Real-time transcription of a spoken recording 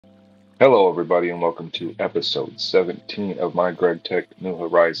Hello, everybody, and welcome to episode 17 of my GregTech New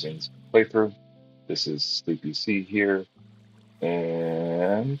Horizons playthrough. This is Sleepy C here,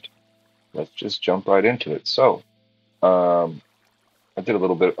 and let's just jump right into it. Um, I did a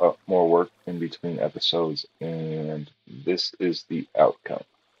little bit more work in between episodes, and this is the outcome.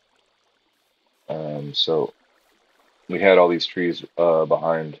 So we had all these trees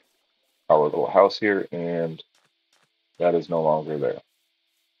behind our little house here, and that is no longer there.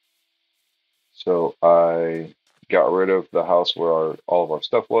 So I got rid of the house where all of our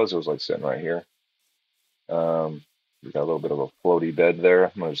stuff was. It was like sitting right here. We got a little bit of a floaty bed there.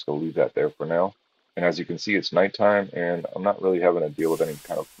 I'm gonna just go leave that there for now. And as you can see, it's nighttime, and I'm not really having to deal with any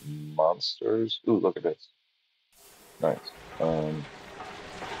kind of monsters. Ooh, look at this. Nice.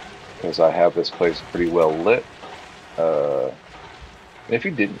 Because I have this place pretty well lit. If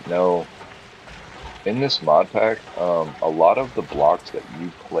you didn't know, in this mod pack, a lot of the blocks that you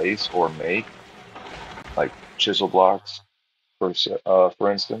place or make, like chisel blocks, for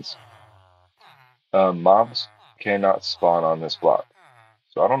instance, mobs cannot spawn on this block.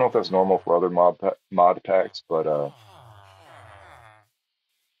 So I don't know if that's normal for other mod packs, but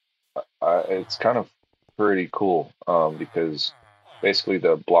it's kind of pretty cool because basically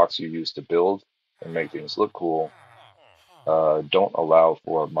the blocks you use to build and make things look cool don't allow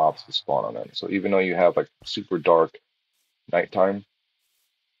for mobs to spawn on them. So even though you have like super dark nighttime,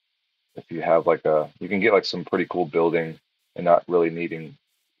 if you have you can get like some pretty cool building and not really needing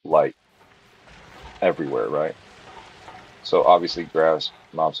light everywhere, right? So obviously grass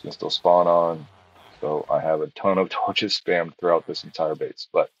mobs can still spawn on. So I have a ton of torches spammed throughout this entire base.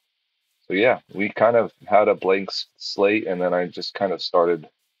 So yeah, we kind of had a blank slate, and then I just kind of started.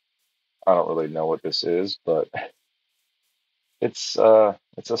 I don't really know what this is, but it's a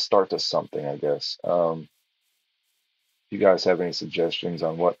start to something, I guess. If you guys have any suggestions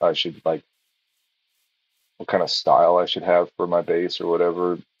on what I should like, what kind of style I should have for my base or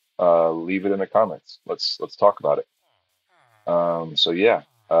whatever, leave it in the comments. Let's talk about it. So yeah,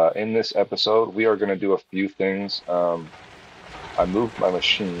 in this episode, we are going to do a few things. I moved my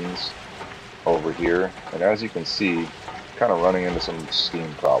machines over here, and as you can see, kind of running into some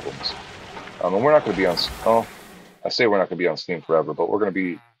Steam problems. And we're not going to be on, oh, I say we're not going to be on Steam forever, but we're going to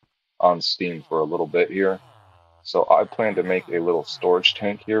be on Steam for a little bit here. So I plan to make a little storage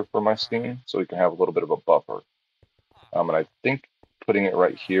tank here for my Steam, so we can have a little bit of a buffer. And I think putting it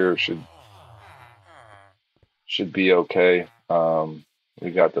right here should be okay. We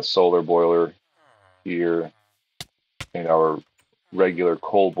got the solar boiler here and our regular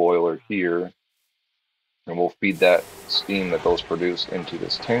coal boiler here, and we'll feed that steam that those produce into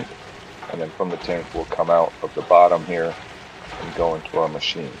this tank, and then from the tank will come out of the bottom here and go into our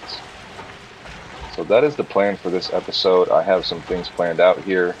machines. So that is the plan for this episode. I have some things planned out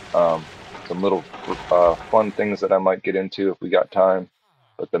here, some little fun things that I might get into if we got time,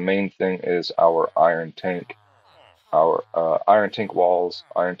 but the main thing is our iron tank, our iron tank walls,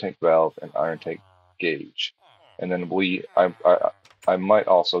 iron tank valve, and iron tank gauge. And then I might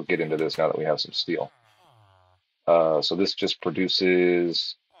also get into this now that we have some steel. So this just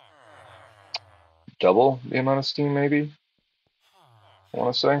produces double the amount of steam, maybe, I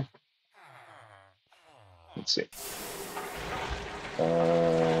want to say. Let's see.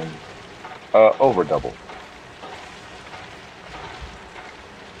 Over double.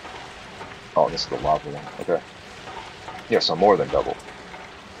 Oh, this is the lava one. Okay. Yeah, so more than double.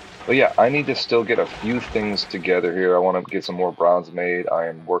 But yeah, I need to still get a few things together here. I want to get some more bronze made. I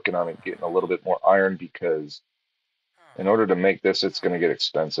am working on it, getting a little bit more iron, because in order to make this, it's going to get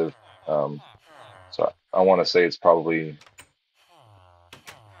expensive. So I want to say it's probably,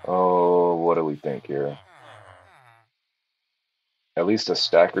 oh, what do we think here? At least a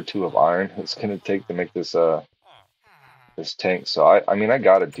stack or two of iron it's going to take to make this this tank. So I mean, I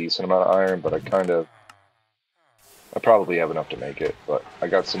got a decent amount of iron, but I probably have enough to make it, but I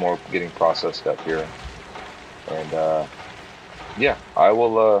got some more getting processed up here. And yeah, I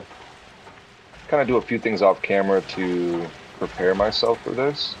will kind of do a few things off camera to prepare myself for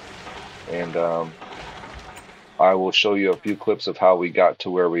this. And I will show you a few clips of how we got to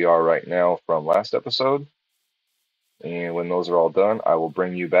where we are right now from last episode. And when those are all done, I will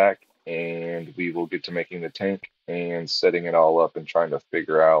bring you back and we will get to making the tank and setting it all up and trying to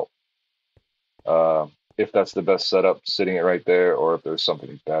figure out if that's the best setup, sitting it right there, or if there's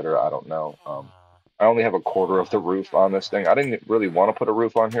something better. I don't know. I only have a quarter of the roof on this thing. I didn't really want to put a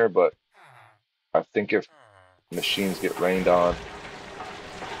roof on here, but I think if machines get rained on,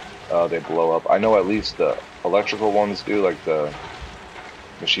 they blow up. I know at least the electrical ones do, like the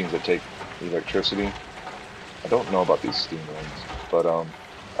machines that take electricity. I don't know about these steam ones, but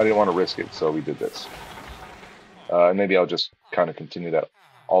I didn't want to risk it, so we did this. And maybe I'll just kind of continue that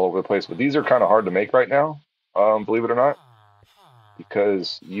all over the place. But these are kind of hard to make right now, believe it or not,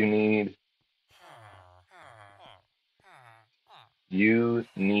 because you need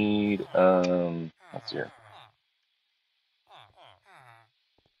let's see here.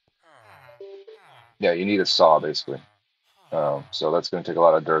 Yeah, you need a saw basically. So that's going to take a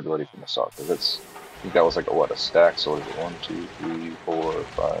lot of durability from the saw because I think that was like a stack. So what is it? 1, 2, 3, 4,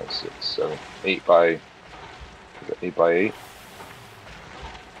 5, 6, 7, 8 by 8 by 8.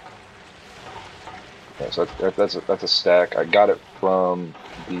 Yeah, so that's a stack. I got it from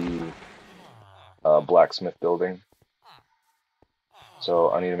the blacksmith building.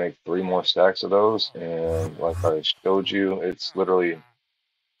 So I need to make 3 more stacks of those, and like I showed you, it's literally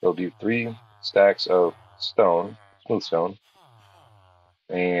there'll be 3 stacks of stone, smooth stone,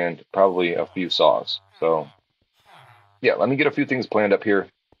 and probably a few saws. So yeah, let me get a few things planned up here,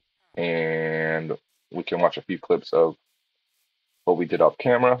 and we can watch a few clips of what we did off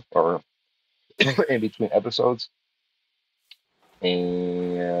camera or in between episodes,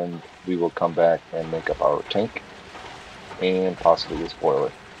 and we will come back and make up our tank and possibly this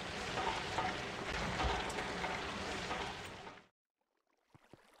boiler.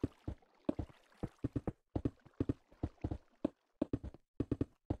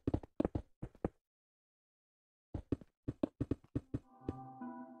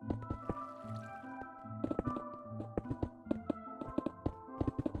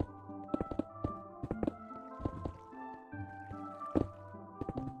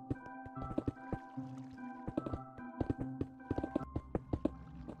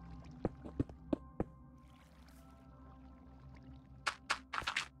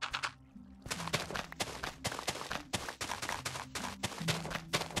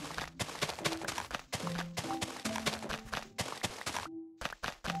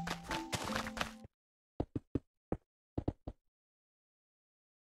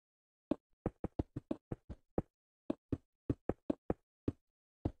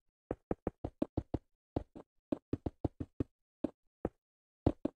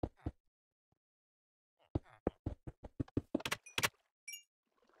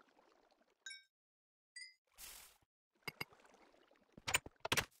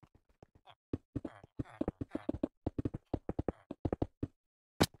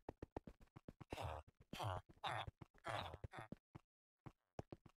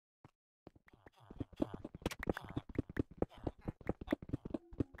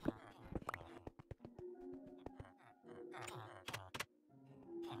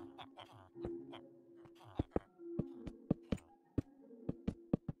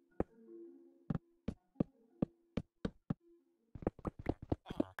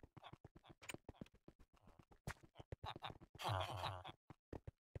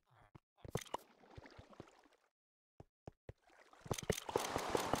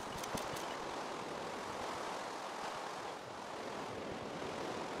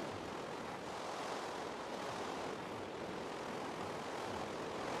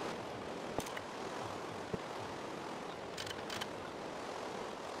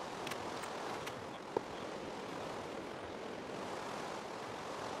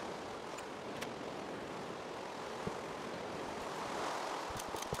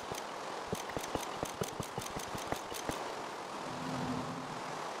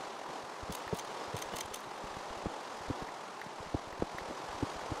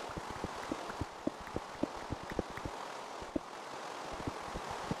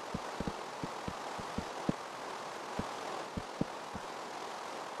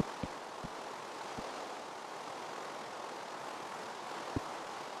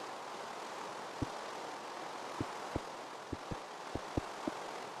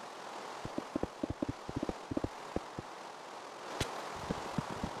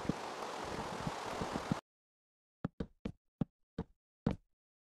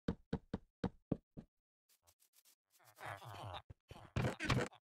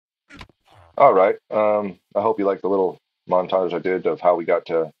 All right. I hope you like the little montage I did of how we got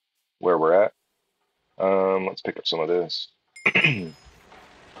to where we're at. Let's pick up some of this.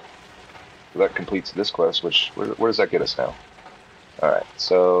 That completes this quest, which where does that get us now? All right.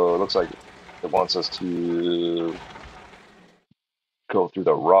 So it looks like it wants us to go through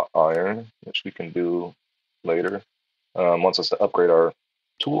the wrought iron, which we can do later. Wants us to upgrade our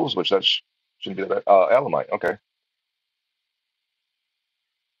tools, which that shouldn't be that bad. Alamite. Okay.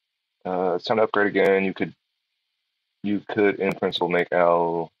 It's time to upgrade again. You could in principle make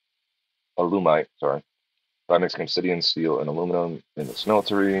alumite. Sorry. By mixing obsidian, steel, and aluminum in the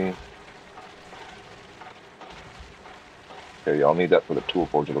smeltery. Okay, yeah, I'll need that for the tool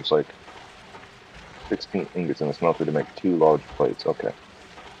forge, it looks like. 16 ingots in the smelter to make 2 large plates. Okay.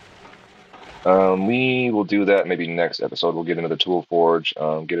 We will do that maybe next episode. We'll get into the tool forge,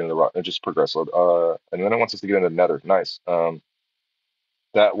 get into the rock, and just progress. And then it wants us to get into the nether. Nice.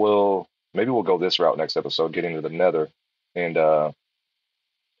 That will, maybe we'll go this route next episode, get into the nether, and go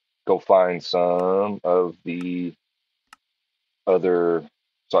find some of the other.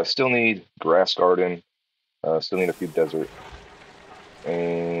 So I still need grass garden, still need a few desert,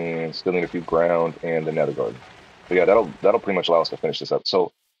 and still need a few ground and the nether garden. But yeah, that'll pretty much allow us to finish this up.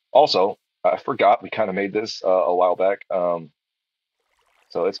 So also, I forgot we kind of made this a while back.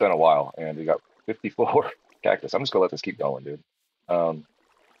 So it's been a while, and we got 54 cactus. I'm just gonna let this keep going, dude. Um,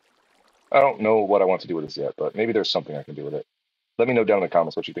 I don't know what I want to do with this yet, but maybe there's something I can do with it. Let me know down in the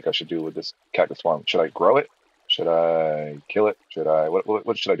comments what you think I should do with this cactus farm. Should I grow it? Should I kill it? Should I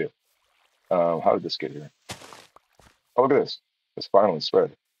what should I do? How did this get here? Oh, look at this. It's finally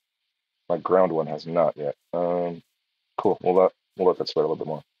spread. My ground one has not yet. Cool. We'll let that spread a little bit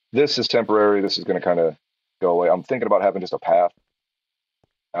more. This is temporary. This is going to kind of go away. I'm thinking about having just a path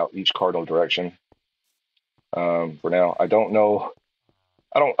out each cardinal direction. For now, I don't know.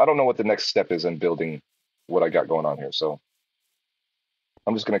 I don't know what the next step is in building what I got going on here. So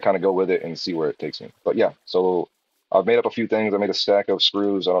I'm just going to kind of go with it and see where it takes me. But yeah, so I've made up a few things. I made a stack of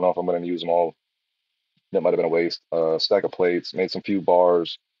screws. I don't know if I'm going to use them all. That might have been a waste. Stack of plates. Made some few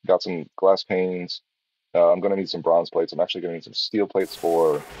bars. Got some glass panes. I'm going to need some bronze plates. I'm actually going to need some steel plates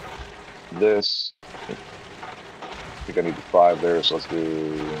for this. I think I need 5 there, so let's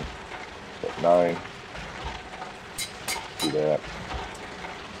do what, 9. Do that.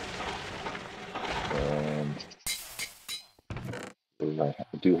 And I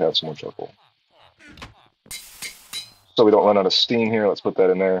do have some more charcoal. So we don't run out of steam here. Let's put that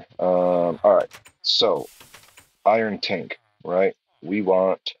in there. All right. So iron tank, right? I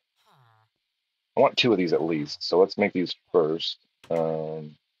want 2 of these at least. So let's make these first.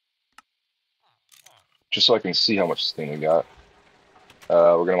 Just so I can see how much steam we got.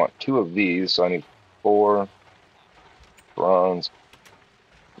 We're going to want 2 of these. So I need 4 bronze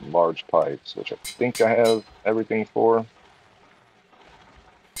large pipes, which I think I have everything for.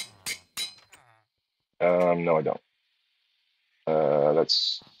 No, I don't.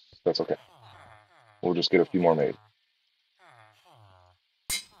 That's okay. We'll just get a few more made.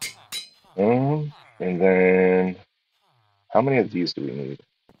 And then, how many of these do we need?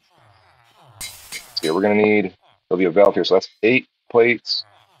 So we're gonna need. There'll be a valve here, so that's 8 plates.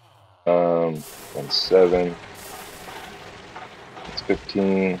 And 7. That's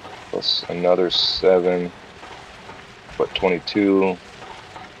 15 plus another 7. But 22.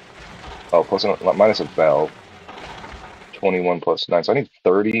 Oh, plus minus a valve. 21 plus 9. So I need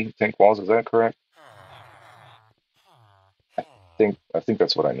 30 tank walls. Is that correct? I think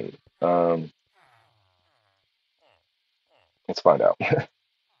that's what I need. Let's find out.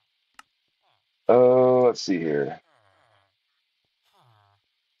 Let's see here.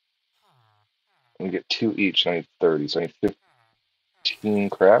 We get 2 each. I need 30, so I need 15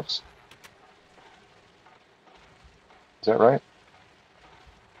 crafts. Is that right?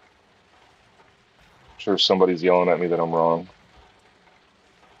 I'm sure somebody's yelling at me that I'm wrong,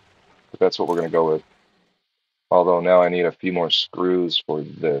 but that's what we're gonna go with. Although now I need a few more screws for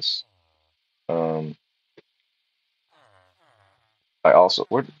this. I also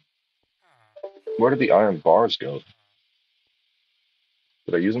where did the iron bars go?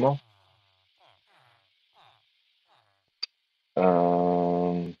 Did I use them all?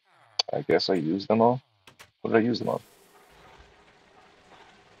 I guess I used them all. What did I use them on?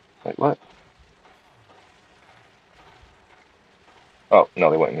 Wait, what? Oh,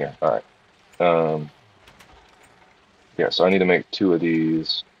 no, they went in here. All right. Yeah, so I need to make 2 of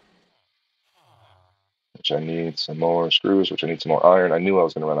these, which I need some more screws, which I need some more iron. I knew I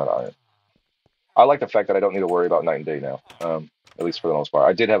was going to run out of iron. I like the fact that I don't need to worry about night and day now, at least for the most part.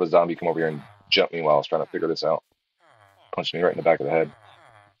 I did have a zombie come over here and jump me while I was trying to figure this out. Punched me right in the back of the head.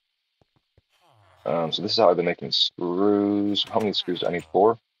 So this is how I've been making screws. How many screws do I need?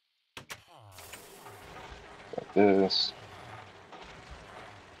 4? Like this.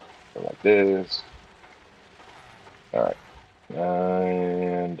 Like this. All right.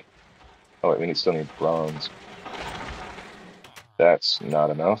 And oh wait, we still need bronze. That's not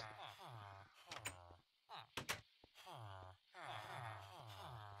enough.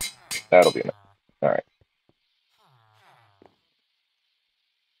 That'll be enough. All right.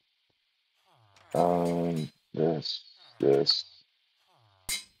 This. There's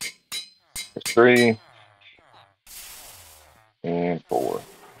 3 and 4.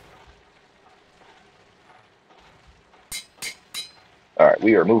 right,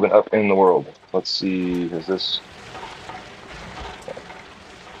 we are moving up in the world. Let's see, is this...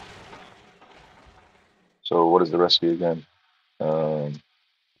 So what is the recipe again?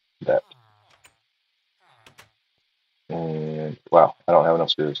 That. And wow, I don't have enough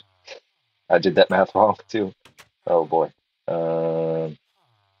screws. I did that math wrong too. Oh boy.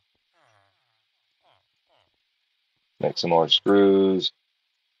 Make some more screws,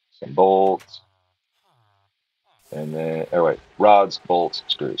 some bolts, and then, oh wait, rods, bolts,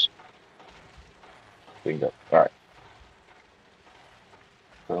 screws. Bingo. All right.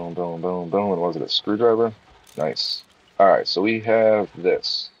 Boom, boom, boom, boom. And was it a screwdriver? Nice. All right, so we have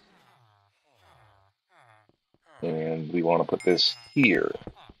this. And we want to put this here.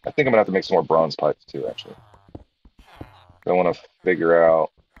 I think I'm gonna have to make some more bronze pipes too, actually. I want to figure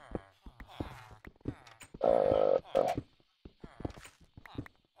out.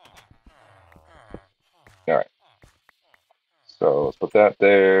 All right. So let's put that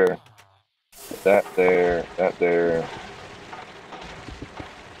there. Put that there. That there.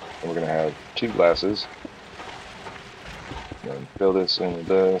 And we're gonna have 2 glasses. And then fill this in with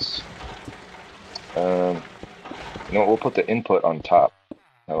this. You know what? We'll put the input on top.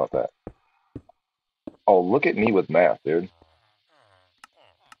 How about that? Oh, look at me with math, dude.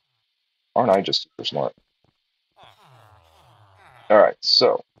 Aren't I just super smart? All right,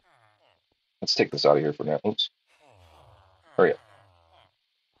 so let's take this out of here for now. Oops. Hurry up.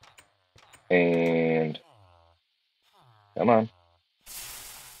 And come on.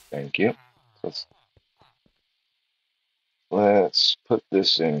 Thank you. Let's put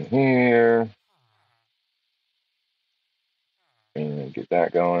this in here and get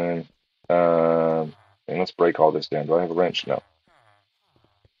that going. And let's break all this down. Do I have a wrench? No.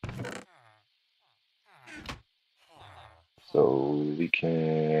 So we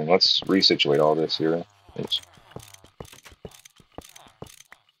can, let's resituate all this here. Oops.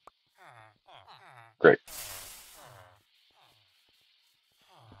 Great.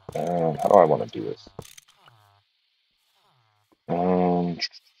 How do I want to do this? Kind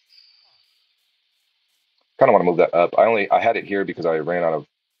of want to move that up. I had it here because I ran out of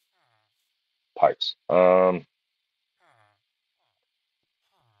pipes. So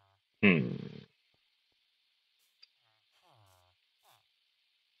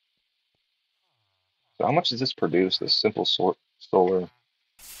how much does this produce? The simple solar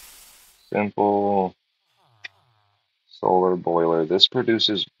boiler. This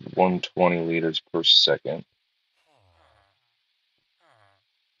produces 120 liters per second.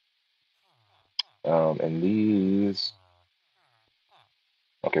 And these,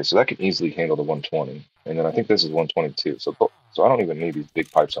 okay, so that can easily handle the 120. And then I think this is 122. So I don't even need these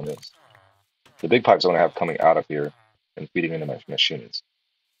big pipes on this. The big pipes I'm gonna have coming out of here and feeding into my machines.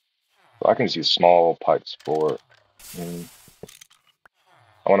 So I can just use small pipes for, I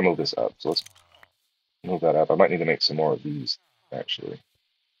want to move this up. So let's move that up. I might need to make some more of these, actually.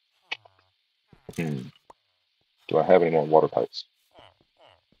 Do I have any more water pipes?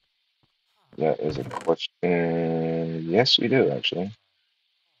 That is a question. Yes, we do, actually.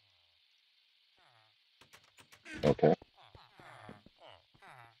 Okay.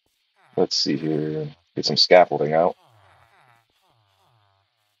 Let's see here. Get some scaffolding out.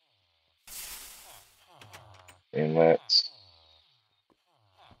 And let's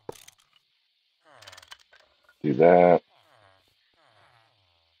do that.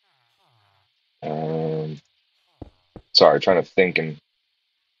 Sorry, trying to think and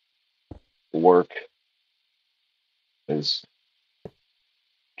work is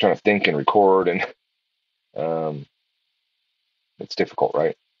trying to think and record, and it's difficult,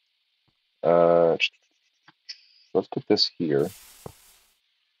 right? Let's put this here.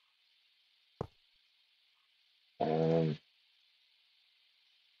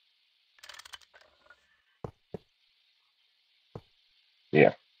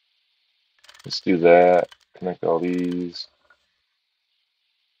 Yeah, let's do that. Connect all these.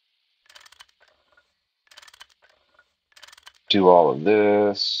 Do all of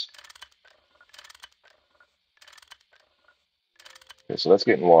this. Okay, so that's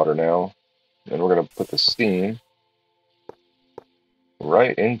getting water now. And we're going to put the steam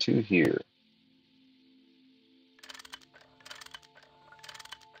right into here.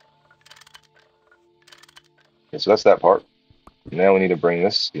 Okay, so that's that part. Now we need to bring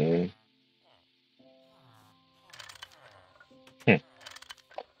this steam.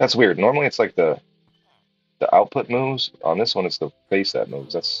 That's weird. Normally it's like the output moves. On this one, it's the face that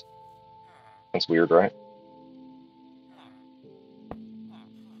moves. That's weird, right?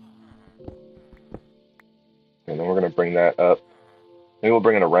 And then we're going to bring that up. Maybe we'll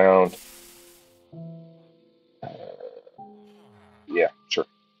bring it around. Yeah, sure.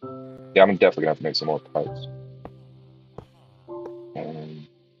 Yeah, I'm definitely gonna have to make some more pipes.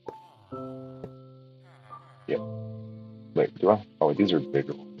 Yeah. Wait, do I? Oh, wait, these are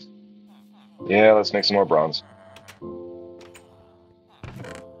bigger ones. Yeah, let's make some more bronze.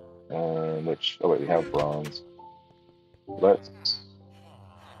 Which, oh wait, we have bronze. Let's,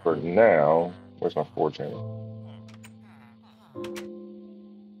 for now, where's my forge hammer?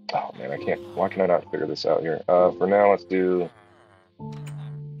 Oh man, I can't, why can I not figure this out here? For now, let's do,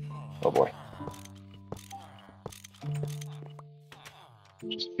 oh boy.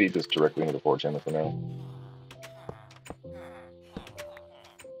 Just feed this directly into the forge hammer for now.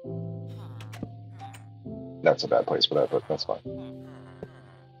 That's a bad place for that, but that's fine.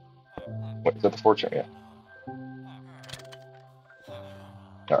 Wait, is that the forge hammer? Yeah.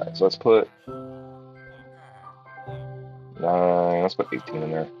 Alright, so let's put 9, let's put 18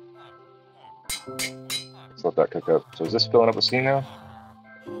 in there. Let's let that cook up. So is this filling up with steam now?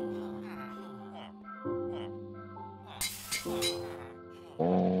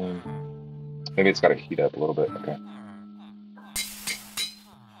 Maybe it's got to heat up a little bit. Okay.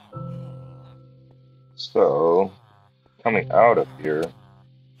 So, coming out of here,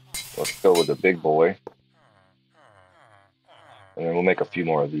 let's go with the big boy. And then we'll make a few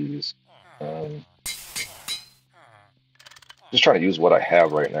more of these. Just trying to use what I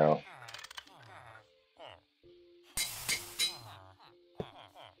have right now.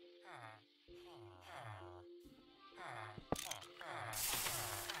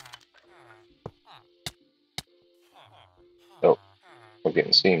 Oh, we're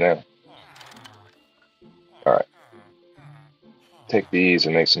getting steam now. All right. Take these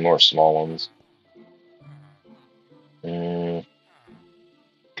and make some more small ones.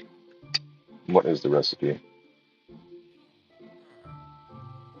 What is the recipe?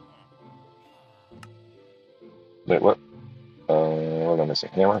 Wait, what? What am I missing?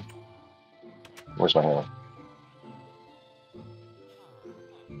 Hammer? Where's my hammer?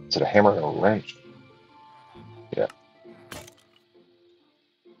 Is it a hammer and a wrench? Yeah.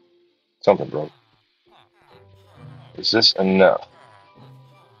 Something broke. Is this enough?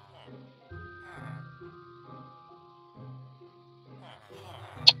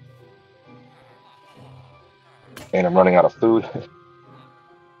 And I'm running out of food.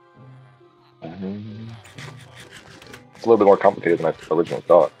 It's a little bit more complicated than I originally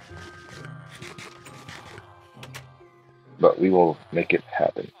thought. But we will make it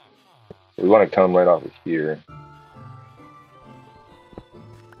happen. We want to come right off of here.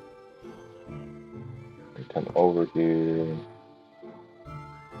 And come over here.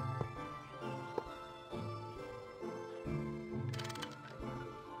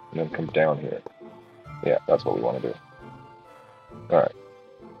 And then come down here. Yeah, that's what we want to do. Alright.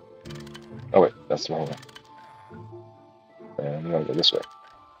 Oh wait, that's the wrong way. And I'm going to go this way.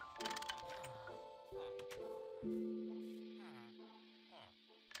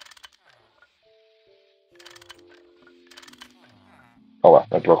 Oh wow,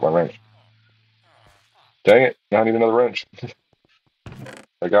 that broke my wrench. Dang it, now I need another wrench.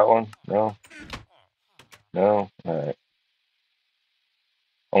 I got one? No? No? Alright.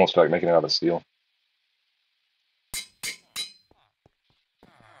 Almost feel like making it out of steel.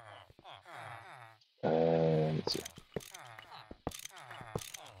 Let's see.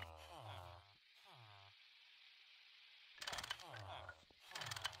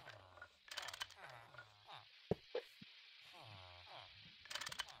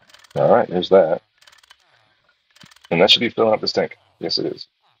 Alright, there's that. And that should be filling up this tank. Yes, it is.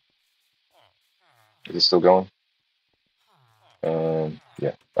 Is it still going?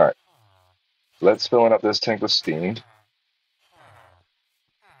 Yeah. Alright. Let's fill up this tank with steam.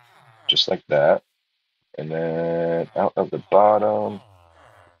 Just like that. And then out of the bottom,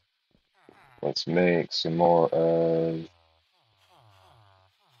 let's make some more of...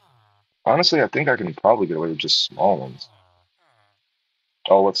 Honestly, I think I can probably get away with just small ones.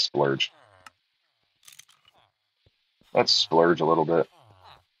 Oh, let's splurge. Let's splurge a little bit.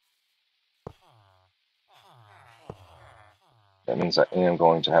 That means I am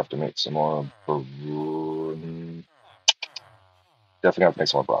going to have to make some more... Definitely have to make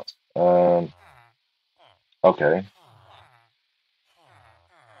some more bronze. Okay.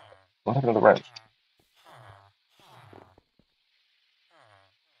 What happened to the wrench?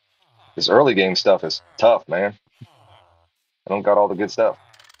 This early game stuff is tough, man. I don't got all the good stuff.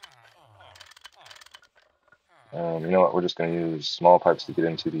 You know what? We're just going to use small pipes to get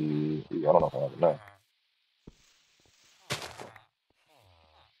into the... I don't know if I have enough.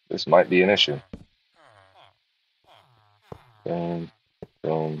 This might be an issue. Boom,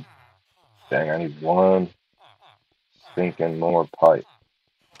 boom. Dang, I need one stinking more pipe.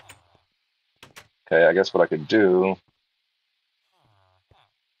 Okay, I guess what I could do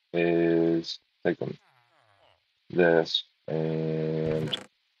is take this and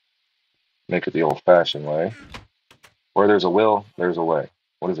make it the old-fashioned way. Where there's a will, there's a way.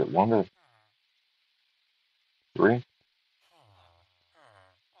 What is it? 1 to 3?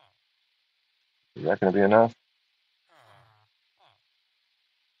 Is that going to be enough?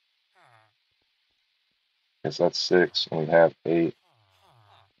 Guess that's 6, and we have 8.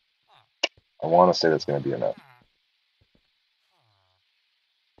 I want to say that's going to be enough.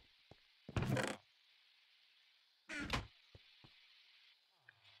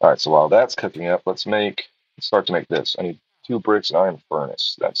 All right, so while that's cooking up, let's start to make this. I need 2 bricks and iron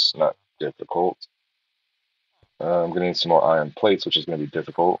furnace. That's not difficult. I'm going to need some more iron plates, which is going to be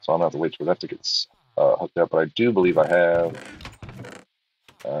difficult, so I'm going to have to wait for that to get hooked up. But I do believe I have,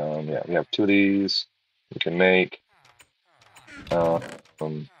 yeah, we have 2 of these. We can make a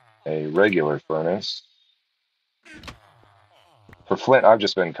regular furnace. For flint, I've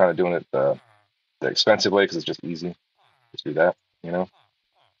just been kind of doing it the expensive way because it's just easy. Just do that, you know.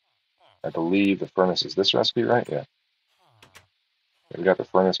 I believe the furnace is this recipe, right? Yeah. We got the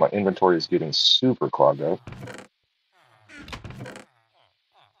furnace. My inventory is getting super clogged up.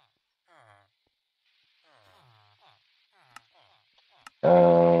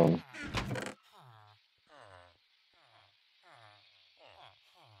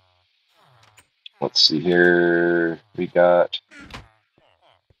 Let's see here. We got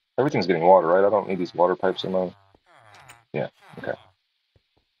everything's getting water, right? I don't need these water pipes in my. Yeah. Okay.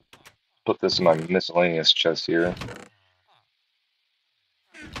 Put this in my miscellaneous chest here.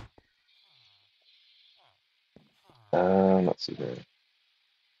 Let's see here.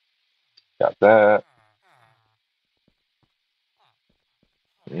 Got that.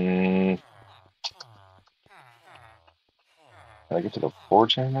 Can I get to the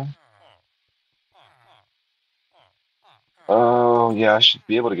forge hammer? Oh, yeah, I should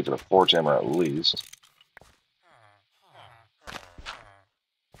be able to get to the forge hammer at least.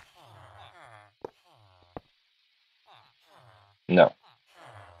 No.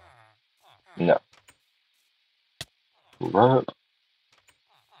 No. What?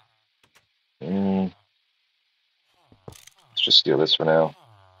 Let's just steal this for now.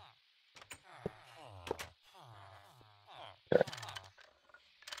 Okay.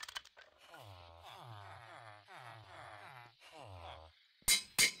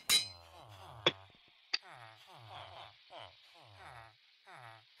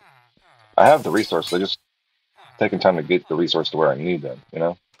 I have the resources. I just taking time to get the resource to where I need them, you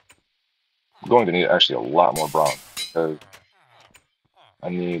know? I'm going to need actually a lot more bronze because I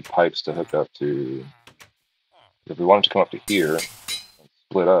need pipes to hook up to. If we want it to come up to here and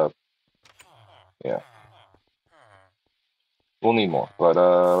split up, yeah. We'll need more, but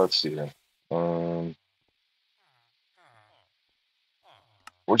let's see here. We're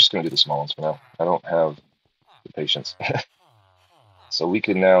just gonna do the small ones for now. I don't have the patience. So we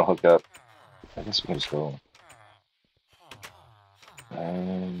can now hook up. I guess we can just go.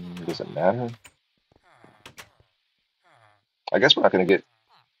 Does it matter? I guess we're not gonna get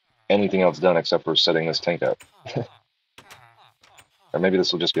anything else done except for setting this tank up. Or maybe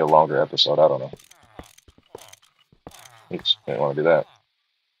this will just be a longer episode. I don't know. Oops, didn't want to do that.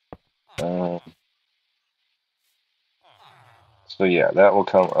 So yeah, that will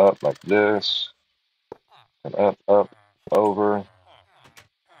come up like this. Come up, up, over.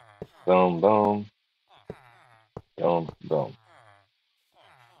 Boom, boom. Boom, boom.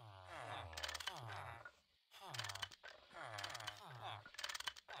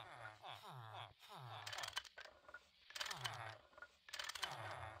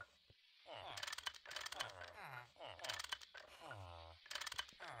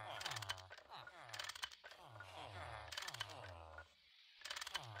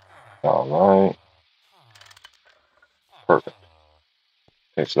 All right. Perfect.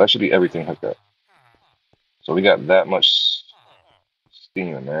 Okay, so that should be everything hooked up. So we got that much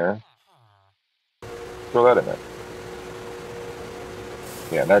steam in there. Throw that in there.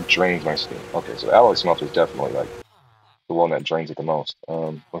 Yeah, that drains my steam. Okay, so the alloy smelter is definitely like the one that drains it the most.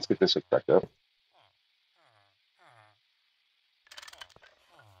 Let's get this hooked back up.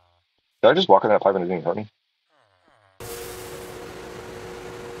 Did I just walk in that pipe and it didn't hurt me?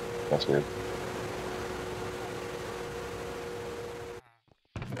 That's weird.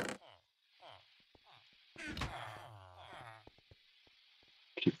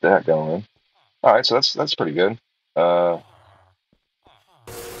 Keep that going. All right, so that's pretty good. Yeah,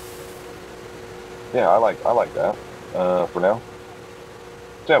 I like that for now.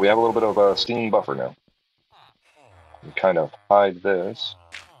 So yeah, we have a little bit of a steam buffer now. We kind of hide this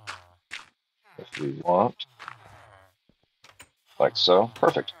if we want, like so.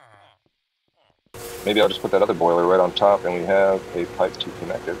 Perfect. Maybe I'll just put that other boiler right on top, and we have a pipe to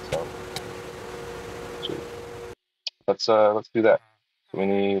connect it. So, sweet. Let's do that. So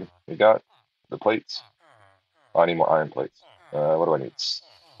we got the plates. Oh, I need more iron plates. What do I need?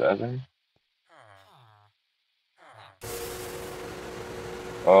 7?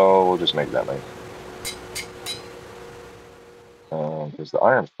 Oh, we'll just make that many. Because the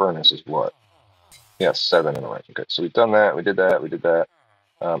iron furnace is what? Yeah, 7 in the range. Okay, so we've done that. We did that. We did that.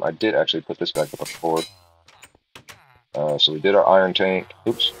 I did actually put this back up on the board. So we did our iron tank.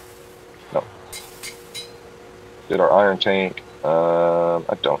 Oops. No. Did our iron tank.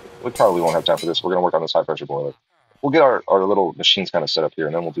 We probably won't have time for this. We're going to work on this high pressure boiler. We'll get our little machines kind of set up here,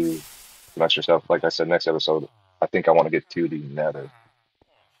 and then we'll do some extra stuff. Like I said, next episode, I think I want to get to the nether.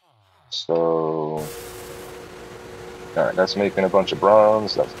 So, all right, that's making a bunch of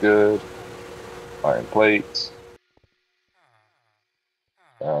bronze. That's good. Iron plates.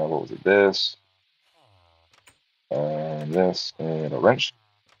 What was it? This. And this. And a wrench.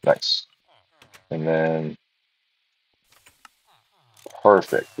 Nice. And then,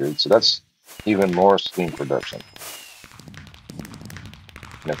 perfect, dude. So that's even more steam production.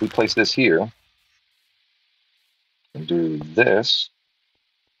 And if we place this here and do this.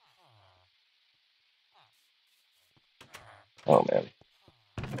 Oh, man.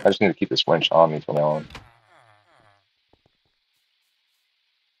 I just need to keep this wrench on me from now on.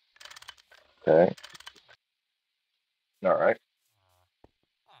 Okay. All right.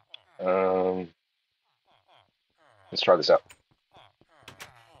 Let's try this out.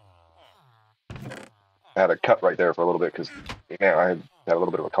 I had a cut right there for a little bit because, man, I had a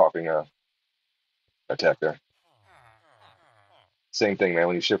little bit of a coughing attack there. Same thing, man.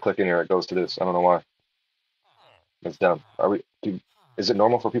 When you shift click in here, it goes to this. I don't know why. It's done. Is it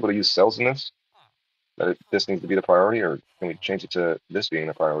normal for people to use cells in this? That this needs to be the priority, or can we change it to this being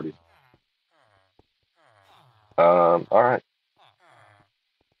the priority? All right.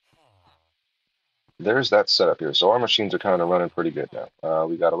 There's that setup here. So our machines are kind of running pretty good now.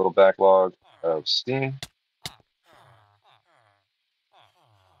 We got a little backlog of steam.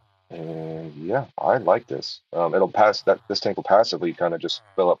 And yeah, I like this. This tank will passively kind of just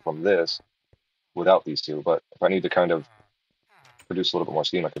fill up from this without these two. But if I need to kind of produce a little bit more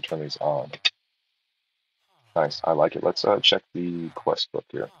steam, I can turn these on. Nice, I like it. Let's check the quest book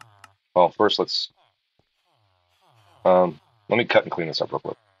here. Well, first let me cut and clean this up real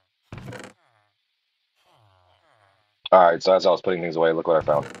quick. All right, so as I was putting things away, look what I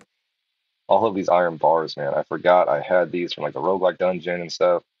found. All of these iron bars, man. I forgot I had these from like the roguelike dungeon and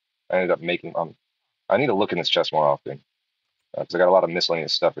stuff. I ended up making. I need to look in this chest more often because I got a lot of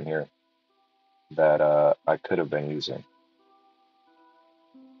miscellaneous stuff in here that I could have been using.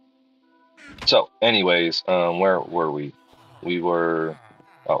 So, anyways, where were we? We were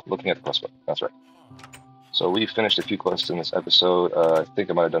looking at the quest book. That's right. So we finished a few quests in this episode. I think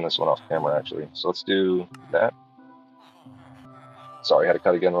I might have done this one off camera actually. So let's do that. Sorry, I had to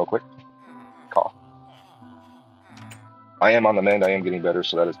cut again real quick. Cough. I am on the mend. I am getting better,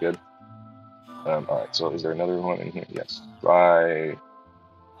 so that is good. All right. So is there another one in here? Yes. I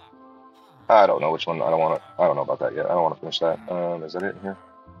don't know which one. I don't know about that yet. I don't want to finish that. Is that it in here?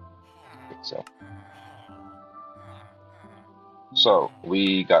 I think so. So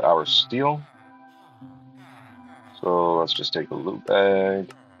we got our steel. So let's just take the loot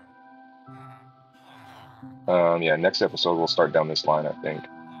bag. Yeah, next episode we'll start down this line, I think.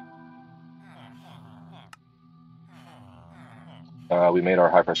 We made our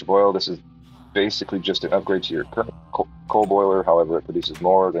high pressure boil. This is basically just an upgrade to your current coal boiler. However, it produces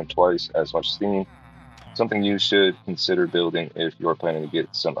more than twice as much steam. Something you should consider building if you're planning to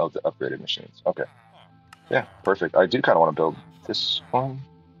get some of the upgraded machines. Okay. Yeah, perfect. I do kind of want to build this one.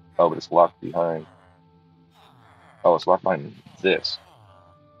 Oh, but it's locked behind. Oh, it's locked behind this.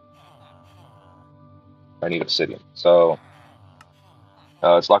 I need obsidian. So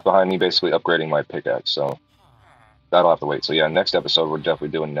it's locked behind me basically upgrading my pickaxe. So that'll have to wait. So yeah, next episode we're definitely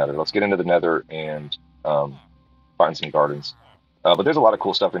doing nether. Let's get into the nether and find some gardens. But there's a lot of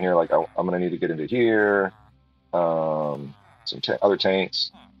cool stuff in here. Like I'm gonna need to get into here. Some other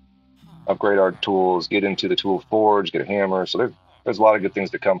tanks. Upgrade our tools. Get into the tool forge. Get a hammer. So there's a lot of good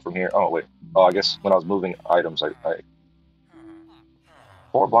things to come from here. Oh wait. Oh, I guess when I was moving items, I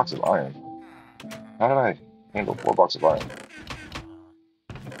 4 blocks of iron. How did I handle 4 blocks of iron?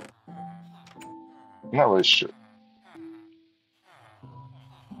 I'm not really sure.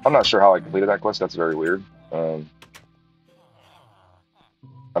 I'm not sure how I completed that quest. That's very weird. I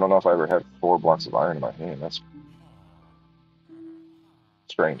don't know if I ever had 4 blocks of iron in my hand. That's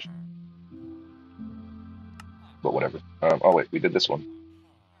strange. but whatever. Oh wait, we did this one.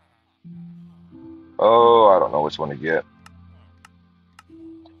 Oh, I don't know which one to get.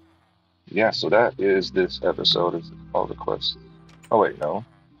 Yeah, so that is this episode of all the quests. Oh wait, no,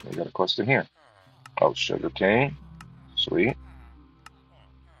 we got a quest in here. Oh, sugar cane, sweet,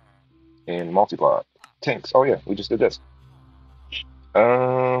 and multiply tanks. Oh yeah, we just did this.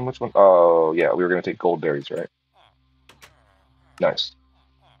 Which one? Oh yeah, we were gonna take gold berries, right? Nice.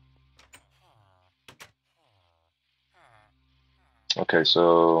 Okay,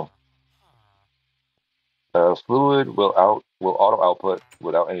 so fluid will auto output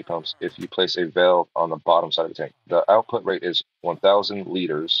without any pumps if you place a valve on the bottom side of the tank. The output rate is 1,000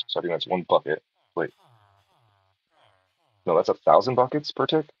 liters, so I think that's one bucket. Wait, no, that's 1,000 buckets per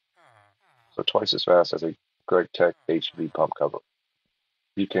tick, so twice as fast as a GregTech HV pump cover.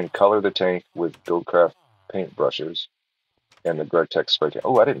 You can color the tank with GoldCraft paint brushes and the GregTech spray can.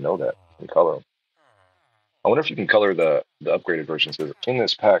 Oh, I didn't know that. You can color them. I wonder if you can color the upgraded versions, because in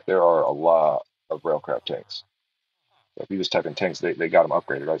this pack there are a lot of Railcraft tanks. So if you just type in tanks, they got them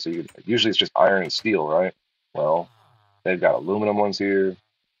upgraded, right? So usually it's just iron and steel, right? Well, they've got aluminum ones here,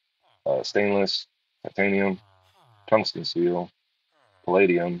 stainless, titanium, tungsten steel,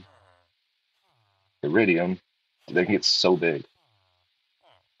 palladium, iridium. They can get so big.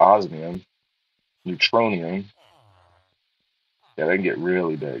 Osmium, neutronium. Yeah, they can get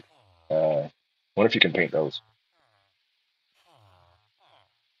really big. Wonder if you can paint those.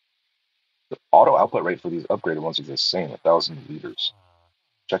 The auto output rate for these upgraded ones is insane, 1,000 liters.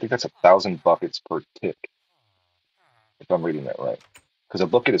 Which I think that's 1,000 buckets per tick, if I'm reading that right. Because a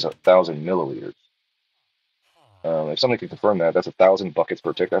bucket is 1,000 milliliters. If somebody can confirm that, that's 1,000 buckets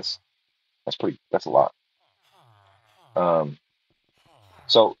per tick. That's a lot. Um,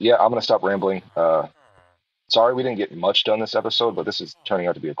 so yeah, I'm gonna stop rambling. Sorry we didn't get much done this episode, but this is turning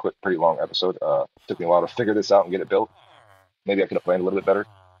out to be a quick, pretty long episode. Took me a while to figure this out and get it built. Maybe I could have planned a little bit better.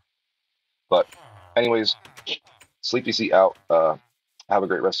 But anyways, Sleepy Sea out. Have a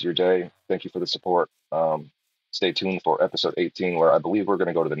great rest of your day. Thank you for the support. Stay tuned for episode 18, where I believe we're going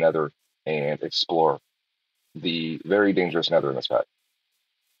to go to the Nether and explore the very dangerous Nether in this pack.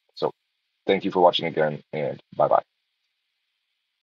 So thank you for watching again, and bye bye.